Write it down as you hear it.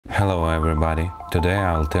Hello everybody, today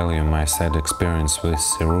I'll tell you my sad experience with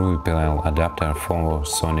Sirui PL adapter for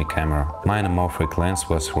Sony camera. My anamorphic lens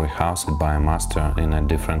was rehoused by a master in a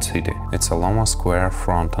different city. It's a Loma square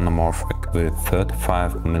front anamorphic with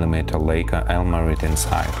 35mm Leica Elmarit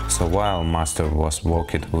inside. So while master was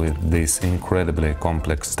working with this incredibly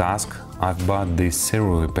complex task, I've bought this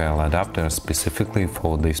Sirui PL adapter specifically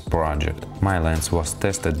for this project. My lens was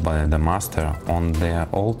tested by the master on their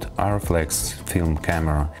old Reflex film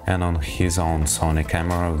camera and on his own Sony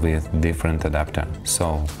camera with different adapter.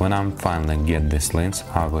 So when I finally get this lens,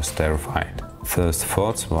 I was terrified. First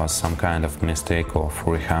thoughts was some kind of mistake of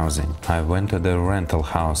rehousing. I went to the rental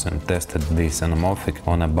house and tested this anamorphic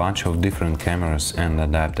on a bunch of different cameras and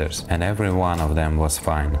adapters, and every one of them was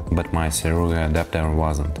fine, but my Sirui adapter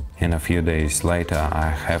wasn't. In a few days later I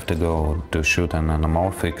have to go to shoot an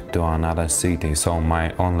anamorphic to another city, so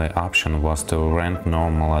my only option was to rent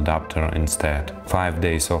normal adapter instead. 5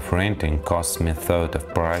 days of renting cost me third of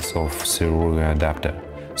price of Sirui adapter.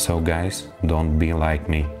 So guys, don't be like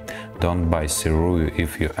me. Don't buy Sirui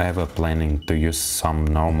if you're ever planning to use some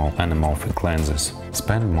normal anamorphic lenses.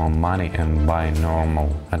 Spend more money and buy normal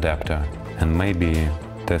adapter, and maybe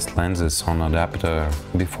test lenses on adapter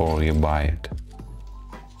before you buy it.